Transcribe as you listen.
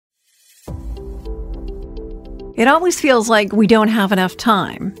It always feels like we don't have enough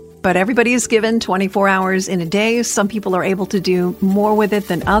time, but everybody is given 24 hours in a day. Some people are able to do more with it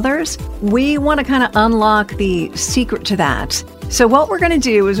than others. We want to kind of unlock the secret to that. So what we're going to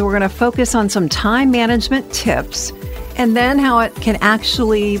do is we're going to focus on some time management tips and then how it can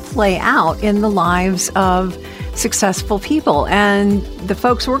actually play out in the lives of successful people. And the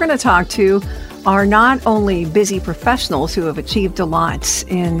folks we're going to talk to are not only busy professionals who have achieved a lot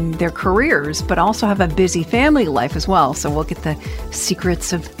in their careers, but also have a busy family life as well. So we'll get the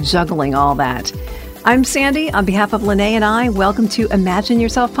secrets of juggling all that. I'm Sandy. On behalf of Lene and I, welcome to Imagine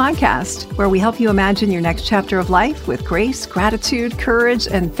Yourself podcast, where we help you imagine your next chapter of life with grace, gratitude, courage,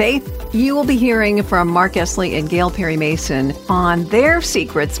 and faith. You will be hearing from Mark Esley and Gail Perry Mason on their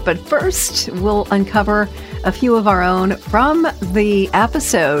secrets. But first, we'll uncover a few of our own from the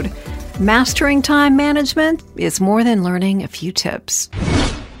episode. Mastering time management is more than learning a few tips.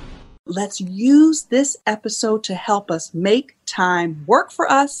 Let's use this episode to help us make time work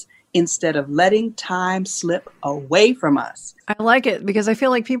for us instead of letting time slip away from us. I like it because I feel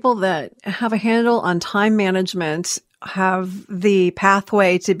like people that have a handle on time management have the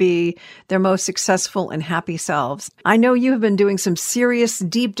pathway to be their most successful and happy selves. I know you have been doing some serious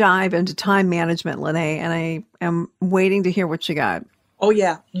deep dive into time management, Lene, and I am waiting to hear what you got. Oh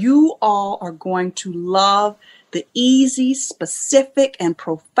yeah, you all are going to love the easy, specific, and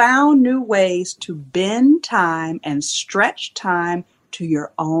profound new ways to bend time and stretch time to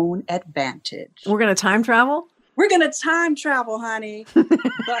your own advantage. We're going to time travel? We're going to time travel, honey.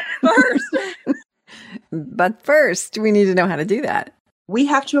 But first, we need to know how to do that. We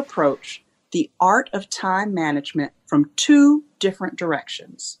have to approach the art of time management from two different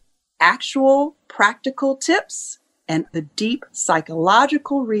directions. Actual practical tips and the deep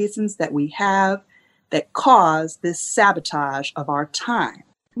psychological reasons that we have that cause this sabotage of our time.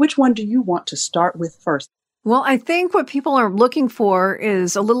 Which one do you want to start with first? Well, I think what people are looking for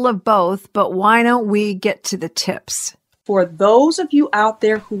is a little of both, but why don't we get to the tips? For those of you out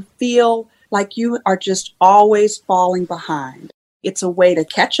there who feel like you are just always falling behind, it's a way to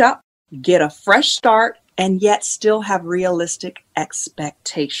catch up, get a fresh start, and yet still have realistic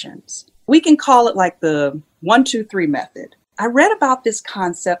expectations. We can call it like the 1, 2, 3 method. I read about this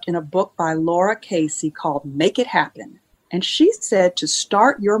concept in a book by Laura Casey called Make It Happen. And she said to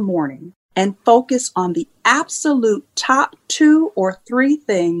start your morning and focus on the absolute top 2 or 3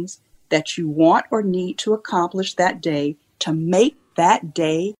 things that you want or need to accomplish that day to make that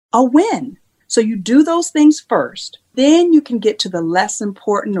day a win. So you do those things first, then you can get to the less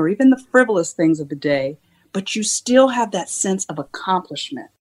important or even the frivolous things of the day, but you still have that sense of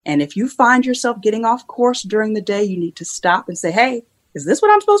accomplishment. And if you find yourself getting off course during the day, you need to stop and say, hey, is this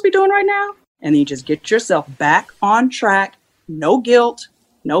what I'm supposed to be doing right now? And then you just get yourself back on track. No guilt,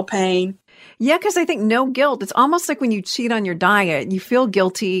 no pain. Yeah, because I think no guilt. It's almost like when you cheat on your diet, you feel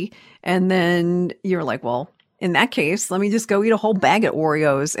guilty. And then you're like, well, in that case, let me just go eat a whole bag of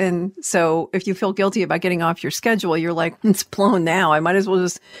Oreos. And so if you feel guilty about getting off your schedule, you're like, it's blown now. I might as well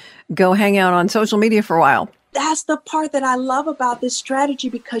just go hang out on social media for a while. That's the part that I love about this strategy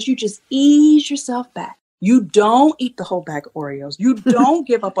because you just ease yourself back. You don't eat the whole bag of Oreos. You don't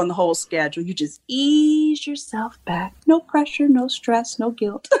give up on the whole schedule. You just ease yourself back. No pressure, no stress, no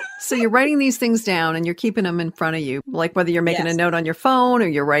guilt. So you're writing these things down and you're keeping them in front of you, like whether you're making a note on your phone or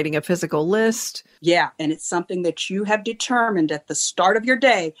you're writing a physical list. Yeah, and it's something that you have determined at the start of your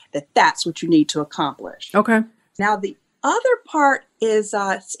day that that's what you need to accomplish. Okay. Now, the other part is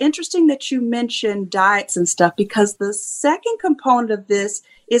it's interesting that you mentioned diets and stuff because the second component of this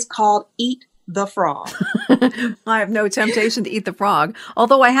is called Eat the Frog. I have no temptation to eat the frog,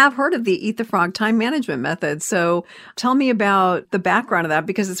 although I have heard of the Eat the Frog time management method. So tell me about the background of that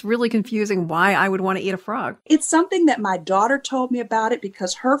because it's really confusing why I would want to eat a frog. It's something that my daughter told me about it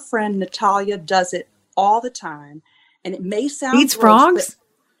because her friend Natalia does it all the time. And it may sound Eats frogs?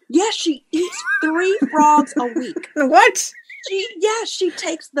 Yes, she eats 3 frogs a week. What? She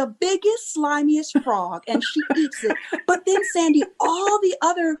takes the biggest, slimiest frog and she eats it. But then, Sandy, all the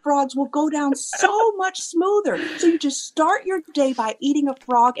other frogs will go down so much smoother. So you just start your day by eating a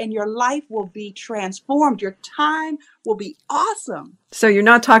frog and your life will be transformed. Your time will be awesome. So you're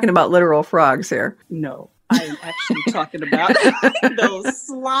not talking about literal frogs here. No. I am actually talking about those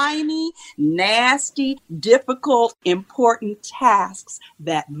slimy, nasty, difficult, important tasks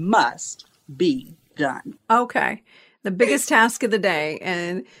that must be done. Okay. The biggest task of the day,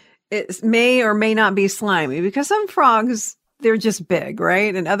 and it may or may not be slimy because some frogs, they're just big,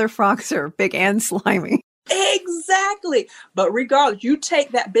 right? And other frogs are big and slimy. Exactly. But regardless, you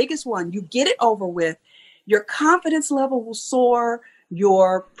take that biggest one, you get it over with, your confidence level will soar,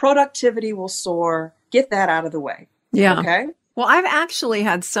 your productivity will soar, get that out of the way. Yeah. Okay. Well, I've actually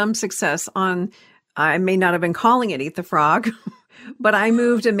had some success on, I may not have been calling it Eat the Frog, but I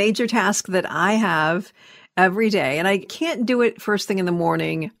moved a major task that I have every day. And I can't do it first thing in the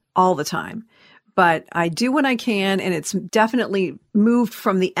morning all the time, but I do when I can. And it's definitely moved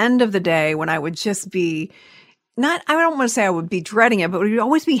from the end of the day when I would just be not, I don't want to say I would be dreading it, but it would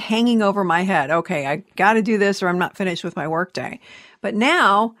always be hanging over my head. Okay, I got to do this or I'm not finished with my workday. But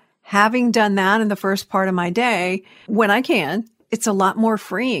now, having done that in the first part of my day, when I can, it's a lot more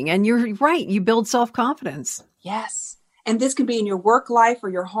freeing. And you're right. You build self-confidence. Yes. And this can be in your work life or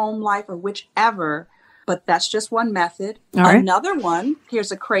your home life or whichever, but that's just one method. All right. Another one,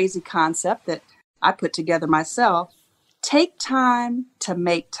 here's a crazy concept that I put together myself. Take time to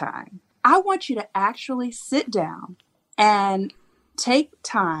make time. I want you to actually sit down and take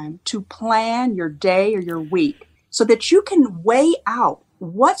time to plan your day or your week so that you can weigh out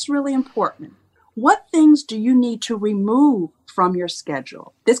what's really important. What things do you need to remove from your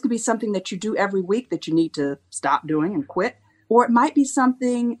schedule? This could be something that you do every week that you need to stop doing and quit. Or it might be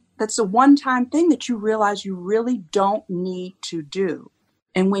something that's a one-time thing that you realize you really don't need to do.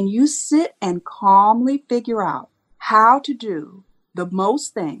 And when you sit and calmly figure out how to do the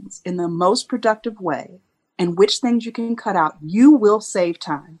most things in the most productive way and which things you can cut out, you will save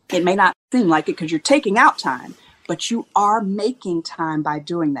time. It may not seem like it because you're taking out time, but you are making time by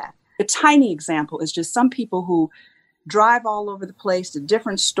doing that. A tiny example is just some people who drive all over the place to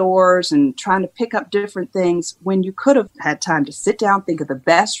different stores and trying to pick up different things when you could have had time to sit down, think of the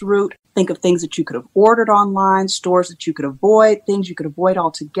best route, think of things that you could have ordered online, stores that you could avoid, things you could avoid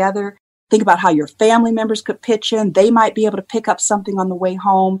altogether. Think about how your family members could pitch in. They might be able to pick up something on the way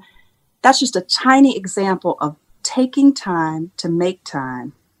home. That's just a tiny example of taking time to make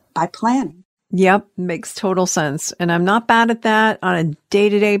time by planning. Yep, makes total sense. And I'm not bad at that on a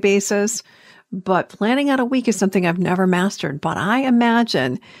day-to-day basis, but planning out a week is something I've never mastered. But I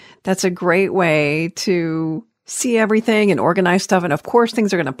imagine that's a great way to see everything and organize stuff. And of course,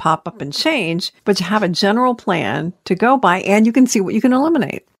 things are going to pop up and change, but you have a general plan to go by and you can see what you can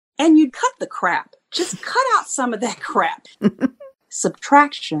eliminate. And you cut the crap. Just cut out some of that crap.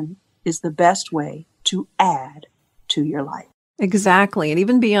 Subtraction is the best way to add to your life. Exactly. And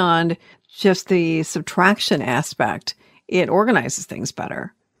even beyond just the subtraction aspect, it organizes things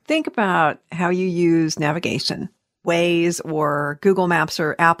better. Think about how you use navigation, Waze or Google Maps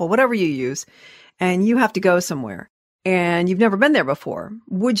or Apple, whatever you use, and you have to go somewhere and you've never been there before.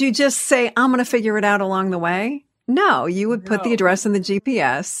 Would you just say, I'm going to figure it out along the way? No, you would put the address in the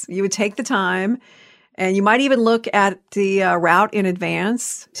GPS. You would take the time and you might even look at the route in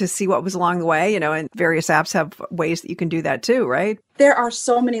advance to see what was along the way, and various apps have ways that you can do that too, right? There are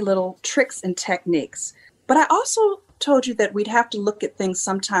so many little tricks and techniques, but I also told you that we'd have to look at things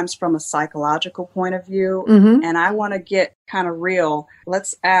sometimes from a psychological point of view. Mm-hmm. And I want to get kind of real.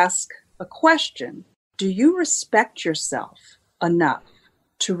 Let's ask a question. Do you respect yourself enough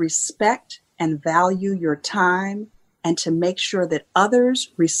to respect and value your time and to make sure that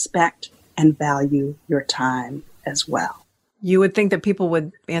others respect and value your time as well? You would think that people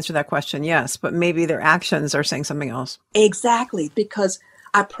would answer that question, yes, but maybe their actions are saying something else. Exactly, because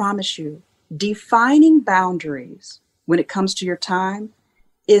I promise you, defining boundaries when it comes to your time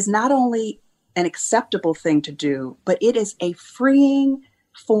is not only an acceptable thing to do, but it is a freeing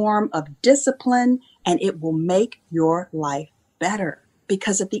form of discipline and it will make your life better.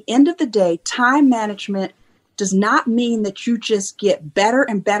 Because at the end of the day, time management does not mean that you just get better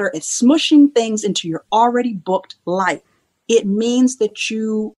and better at smushing things into your already booked life. It means that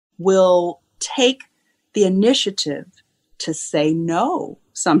you will take the initiative to say no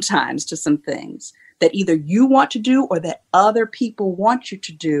sometimes to some things that either you want to do or that other people want you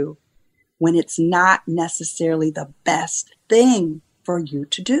to do when it's not necessarily the best thing for you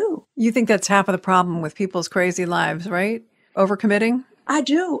to do. You think that's half of the problem with people's crazy lives, right? Overcommitting? I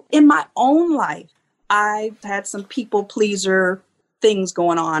do. In my own life, I've had some people pleaser things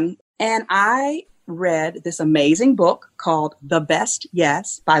going on. And I read this amazing book called The Best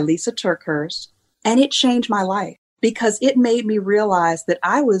Yes by Lisa TerKeurst. And it changed my life because it made me realize that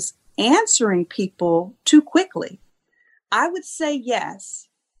I was answering people too quickly. I would say yes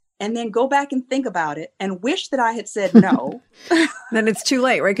and then go back and think about it and wish that I had said no. Then it's too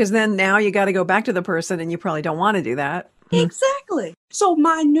late, right? Because then now you got to go back to the person and you probably don't want to do that. Exactly. So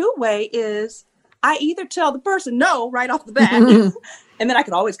my new way is I either tell the person no right off the bat, and then I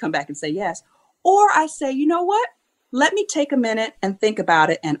could always come back and say yes. Or I say, you know what? Let me take a minute and think about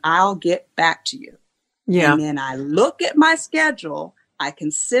it and I'll get back to you. Yeah. And then I look at my schedule, I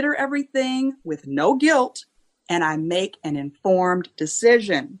consider everything with no guilt, and I make an informed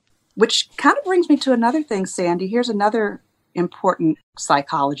decision. Which kind of brings me to another thing, Sandy. Here's another important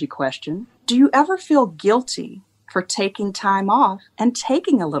psychology question. Do you ever feel guilty for taking time off and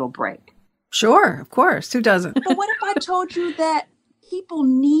taking a little break? Sure, of course. Who doesn't? But what if I told you that people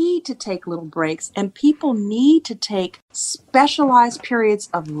need to take little breaks and people need to take specialized periods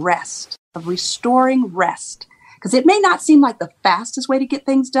of rest, of restoring rest? Because it may not seem like the fastest way to get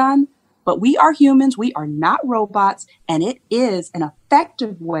things done, but we are humans, we are not robots, and it is an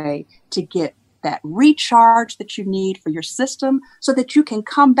effective way to get that recharge that you need for your system so that you can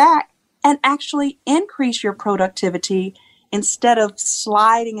come back and actually increase your productivity instead of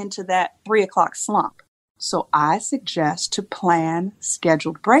sliding into that 3 o'clock slump. So I suggest to plan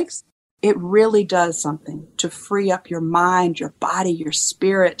scheduled breaks. It really does something to free up your mind, your body, your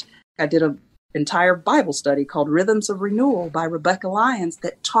spirit. I did an entire Bible study called Rhythms of Renewal by Rebecca Lyons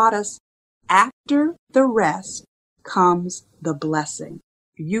that taught us after the rest comes the blessing.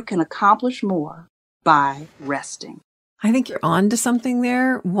 You can accomplish more by resting. I think you're on to something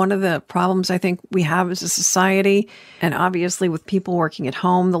there. One of the problems I think we have as a society, and obviously with people working at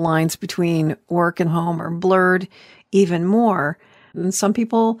home, the lines between work and home are blurred even more. And some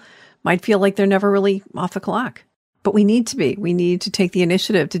people might feel like they're never really off the clock. But we need to be. We need to take the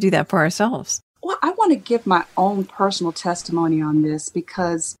initiative to do that for ourselves. Well, I want to give my own personal testimony on this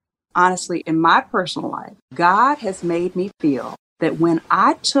because honestly, in my personal life, God has made me feel that when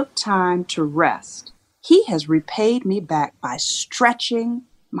I took time to rest, He has repaid me back by stretching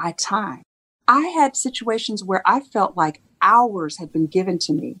my time. I had situations where I felt like hours had been given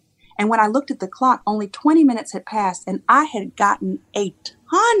to me. And when I looked at the clock, only 20 minutes had passed and I had gotten a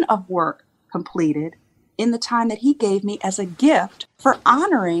ton of work completed in the time that He gave me as a gift for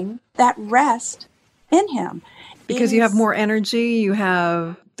honoring that rest in Him. Because you have more energy, you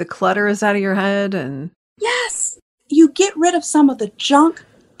have the clutter is out of your head. And yes, you get rid of some of the junk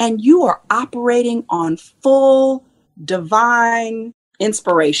and you are operating on full divine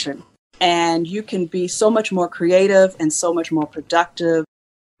inspiration. And you can be so much more creative and so much more productive.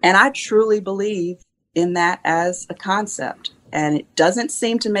 And I truly believe in that as a concept. And it doesn't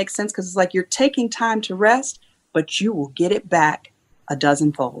seem to make sense because it's like you're taking time to rest, but you will get it back a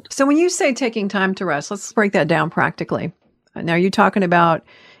dozenfold. So when you say taking time to rest, let's break that down practically. Now, are you talking about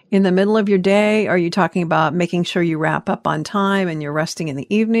in the middle of your day? Are you talking about making sure you wrap up on time and you're resting in the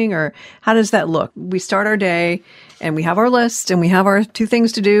evening? Or how does that look? We start our day and we have our list and we have our 2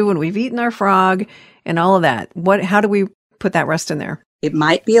 things to do and we've eaten our frog and all of that. How do we put that rest in there? It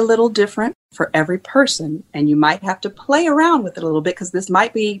might be a little different for every person, and you might have to play around with it a little bit because this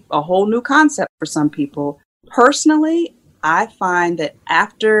might be a whole new concept for some people. Personally, I find that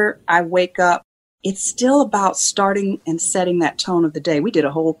after I wake up, it's still about starting and setting that tone of the day. We did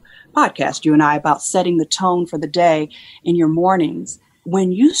a whole podcast, you and I, about setting the tone for the day in your mornings.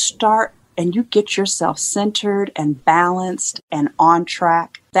 When you start and you get yourself centered and balanced and on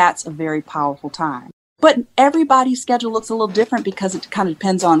track, that's a very powerful time. But everybody's schedule looks a little different because it kind of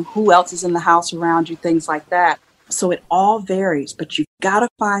depends on who else is in the house around you, things like that. So it all varies, but you've got to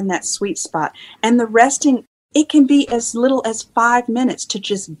find that sweet spot. And the resting, it can be as little as 5 minutes to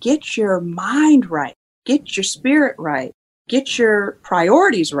just get your mind right, get your spirit right, get your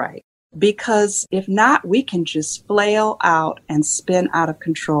priorities right. Because if not, we can just flail out and spin out of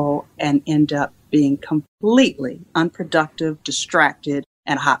control and end up being completely unproductive, distracted,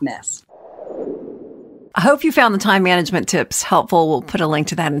 and a hot mess. I hope you found the time management tips helpful. We'll put a link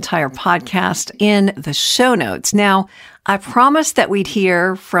to that entire podcast in the show notes. Now, I promised that we'd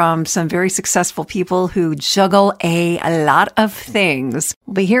hear from some very successful people who juggle a lot of things.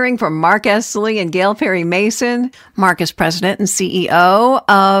 We'll be hearing from Mark Estley and Gail Perry Mason. Mark is president and CEO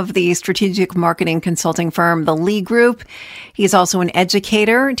of the strategic marketing consulting firm, The Lee Group. He's also an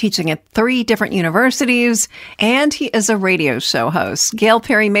educator, teaching at 3 different universities, and he is a radio show host. Gail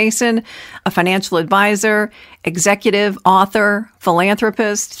Perry Mason, a financial advisor, executive, author,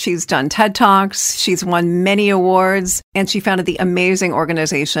 philanthropist. She's done TED Talks. She's won many awards, and she founded the amazing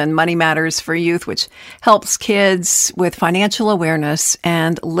organization Money Matters for Youth, which helps kids with financial awareness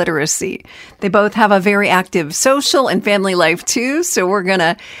and literacy. They both have a very active social and family life too, so we're going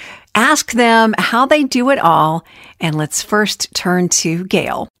to ask them how they do it all. And let's first turn to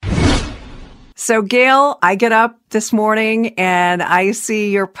Gail. So Gail, I get up this morning and I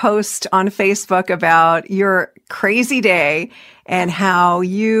see your post on Facebook about your crazy day and how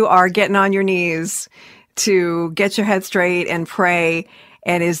you are getting on your knees to get your head straight and pray.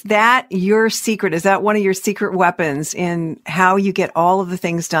 And is that your secret? Is that one of your secret weapons in how you get all of the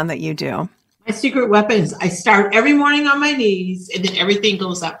things done that you do? My secret weapon is I start every morning on my knees and then everything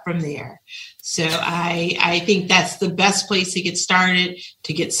goes up from there. So I think that's the best place to get started,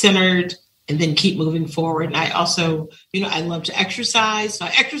 to get centered, and then keep moving forward. And I also, I love to exercise. So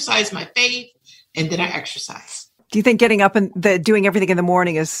I exercise my faith and then I exercise. Do you think getting up and doing everything in the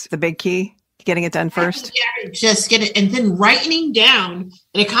morning is the big key? Getting it done first? Yeah, just get it. And then writing down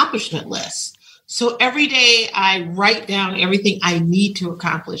an accomplishment list. So every day I write down everything I need to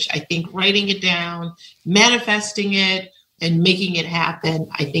accomplish. I think writing it down, manifesting it, and making it happen,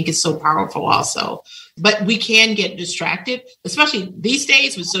 I think is so powerful also. But we can get distracted, especially these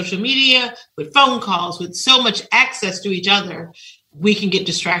days with social media, with phone calls, with so much access to each other. We can get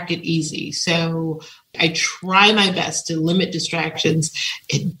distracted easy. So I try my best to limit distractions.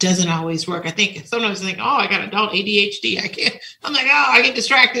 It doesn't always work. I think sometimes I think, I got adult ADHD. I get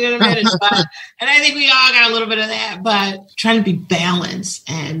distracted in a minute. And I think we all got a little bit of that, but trying to be balanced,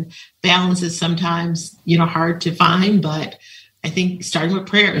 and balance is sometimes, hard to find, but I think starting with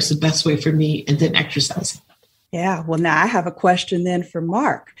prayer is the best way for me, and then exercising. Yeah. Well, now I have a question then for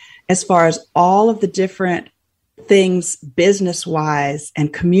Mark, as far as all of the different things business-wise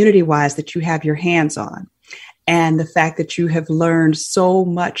and community-wise that you have your hands on, and the fact that you have learned so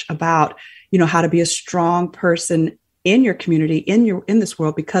much about, how to be a strong person in your community, in this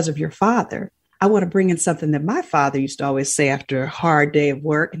world because of your father. I want to bring in something that my father used to always say after a hard day of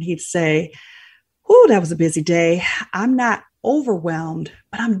work. And he'd say, that was a busy day. I'm not overwhelmed,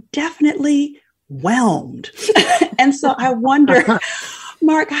 but I'm definitely whelmed. And so I wonder,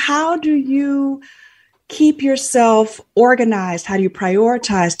 Mark, how do you keep yourself organized? How do you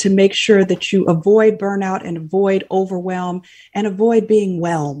prioritize to make sure that you avoid burnout and avoid overwhelm and avoid being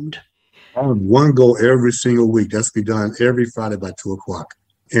whelmed? I have one goal every single week. That's be done every Friday by 2:00.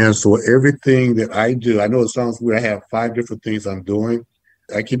 And so everything that I do, I know it sounds weird. I have 5 different things I'm doing.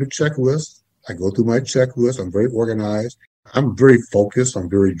 I keep a checklist. I go through my checklist. I'm very organized. I'm very focused. I'm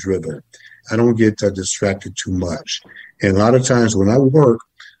very driven. I don't get distracted too much. And a lot of times when I work,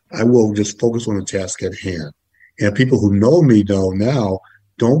 I will just focus on the task at hand. And people who know me know now,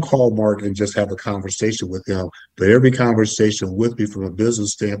 don't call Mark and just have a conversation with them. But every conversation with me from a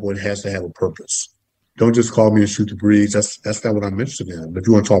business standpoint has to have a purpose. Don't just call me and shoot the breeze. That's not what I'm interested in. If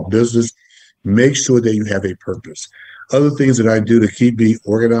you want to talk business, make sure that you have a purpose. Other things that I do to keep me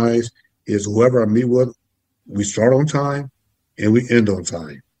organized is whoever I meet with, we start on time and we end on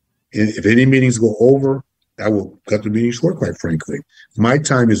time. And if any meetings go over, I will cut the meeting short, quite frankly. My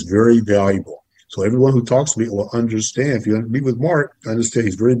time is very valuable. So everyone who talks to me will understand. If you meet with Mark, understand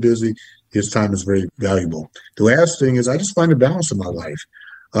he's very busy. His time is very valuable. The last thing is I just find a balance in my life.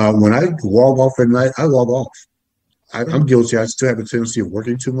 When I log off at night, I log off. I'm guilty. I still have a tendency of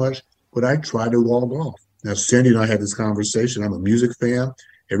working too much, but I try to log off. Now, Sandy and I had this conversation. I'm a music fan.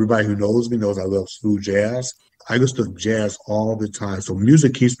 Everybody who knows me knows I love smooth jazz. I listen to jazz all the time. So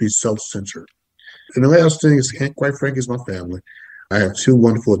music keeps me self-centered. And the last thing is, quite frankly, is my family. I have 2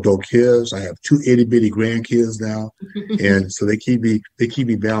 wonderful adult kids. I have 2 itty-bitty grandkids now. And so they keep me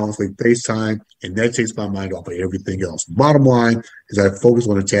balanced. They FaceTime, and that takes my mind off of everything else. Bottom line is I focus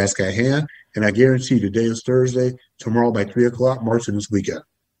on the task at hand, and I guarantee you today is Thursday, tomorrow by 3:00, March of this weekend,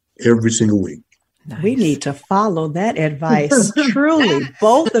 every single week. Nice. We need to follow that advice. Truly,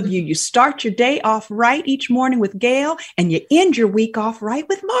 both of you. You start your day off right each morning with Gail, and you end your week off right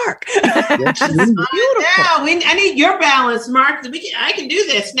with Mark. That's beautiful. I need your balance, Mark. I can do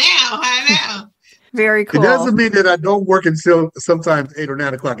this now. I know. Very cool. It doesn't mean that I don't work until sometimes 8 or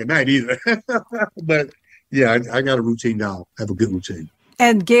 9 o'clock at night either. But yeah, I got a routine now. I have a good routine.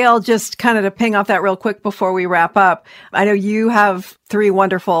 And Gail, just kind of to ping off that real quick before we wrap up, I know you have 3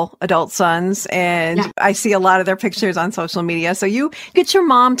 wonderful adult sons, and I see a lot of their pictures on social media. So you get your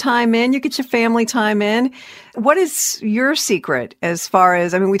mom time in, you get your family time in. What is your secret as far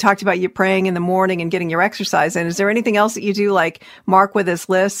as, we talked about you praying in the morning and getting your exercise in. Is there anything else that you do, like Mark with his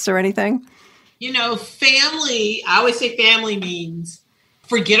lists or anything? Family, I always say family means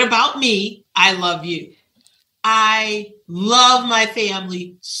forget about me. I love you. I love my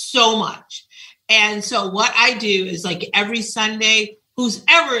family so much. And so what I do is like every Sunday, who's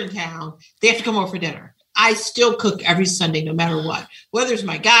ever in town, they have to come over for dinner. I still cook every Sunday, no matter what. Whether it's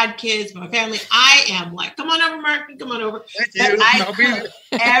my godkids, my family, I am like, come on over, Mark, come on over. I cook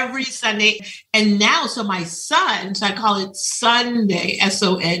every Sunday. And now, so my son, so I call it Sunday,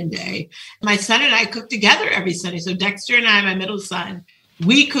 S-O-N day. My son and I cook together every Sunday. So Dexter and I, my middle son,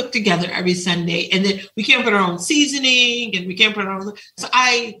 we cook together every Sunday, and then we can't put our own seasoning, and we can't put our own. So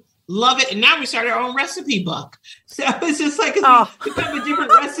I love it. And now we started our own recipe book. So it's just like we come with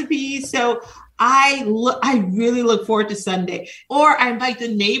different recipes. So I really look forward to Sunday. Or I invite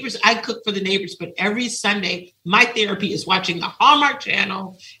the neighbors. I cook for the neighbors, but every Sunday, my therapy is watching the Hallmark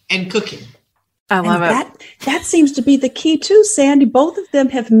Channel and cooking. I love it. That seems to be the key too, Sandy. Both of them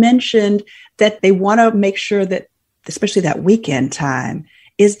have mentioned that they want to make sure that, especially that weekend time,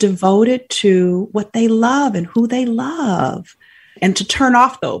 is devoted to what they love and who they love. And to turn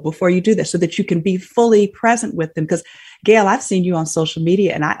off, though, before you do this, so that you can be fully present with them. Because, Gail, I've seen you on social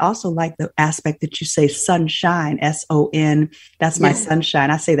media, and I also like the aspect that you say sunshine, S-O-N. That's my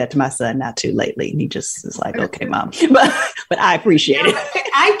sunshine. I say that to my son now, too, lately. And he just is like, okay, Mom. But I appreciate it.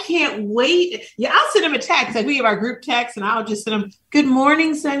 I can't wait. Yeah, I'll send him a text. Like we have our group text, and I'll just send him, good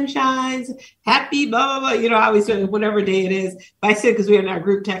morning, sunshines, happy blah, blah, blah. I always do whatever day it is. But I say it because we have our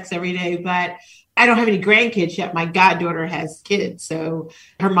group text every day. But I don't have any grandkids yet. My goddaughter has kids. So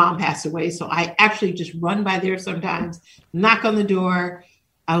her mom passed away. So I actually just run by there sometimes, knock on the door.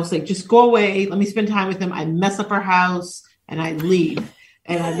 I was like, just go away. Let me spend time with them. I mess up her house and I leave.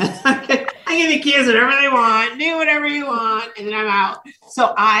 And I give the kids whatever they want, do whatever you want. And then I'm out.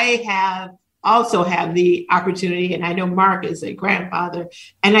 So I also have the opportunity. And I know Mark is a grandfather.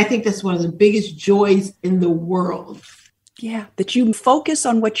 And I think that's one of the biggest joys in the world. Yeah, that you focus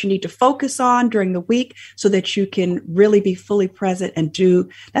on what you need to focus on during the week so that you can really be fully present and do.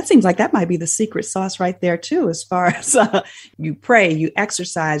 That seems like that might be the secret sauce right there, too, as far as you pray, you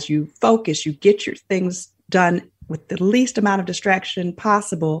exercise, you focus, you get your things done with the least amount of distraction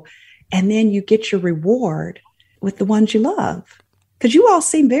possible. And then you get your reward with the ones you love. Because you all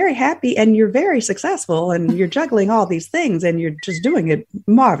seem very happy and you're very successful and you're juggling all these things and you're just doing it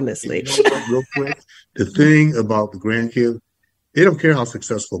marvelously. Real quick, the thing about the grandkids, they don't care how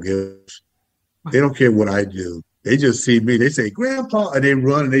successful it is. They don't care what I do. They just see me. They say, Grandpa, and they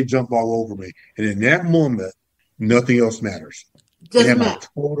run and they jump all over me. And in that moment, nothing else matters. They have my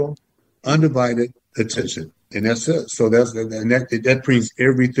total, undivided attention. And that's it. So that brings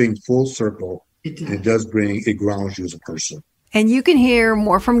everything full circle. It grounds you as a person. And you can hear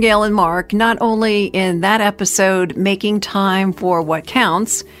more from Gail and Mark, not only in that episode, Making Time for What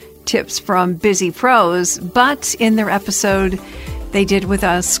Counts, tips from busy pros, but in their episode they did with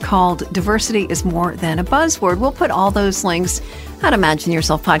us called Diversity is More Than a Buzzword. We'll put all those links at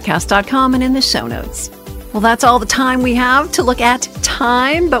imagineyourselfpodcast.com and in the show notes. Well, that's all the time we have to look at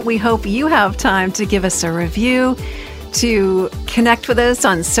time, but we hope you have time to give us a review, to connect with us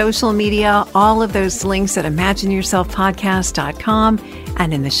on social media, all of those links at imagineyourselfpodcast.com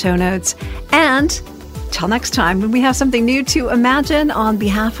and in the show notes. And till next time, when we have something new to imagine, on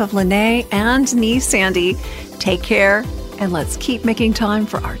behalf of Lene and me, Sandy, take care and let's keep making time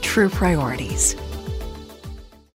for our true priorities.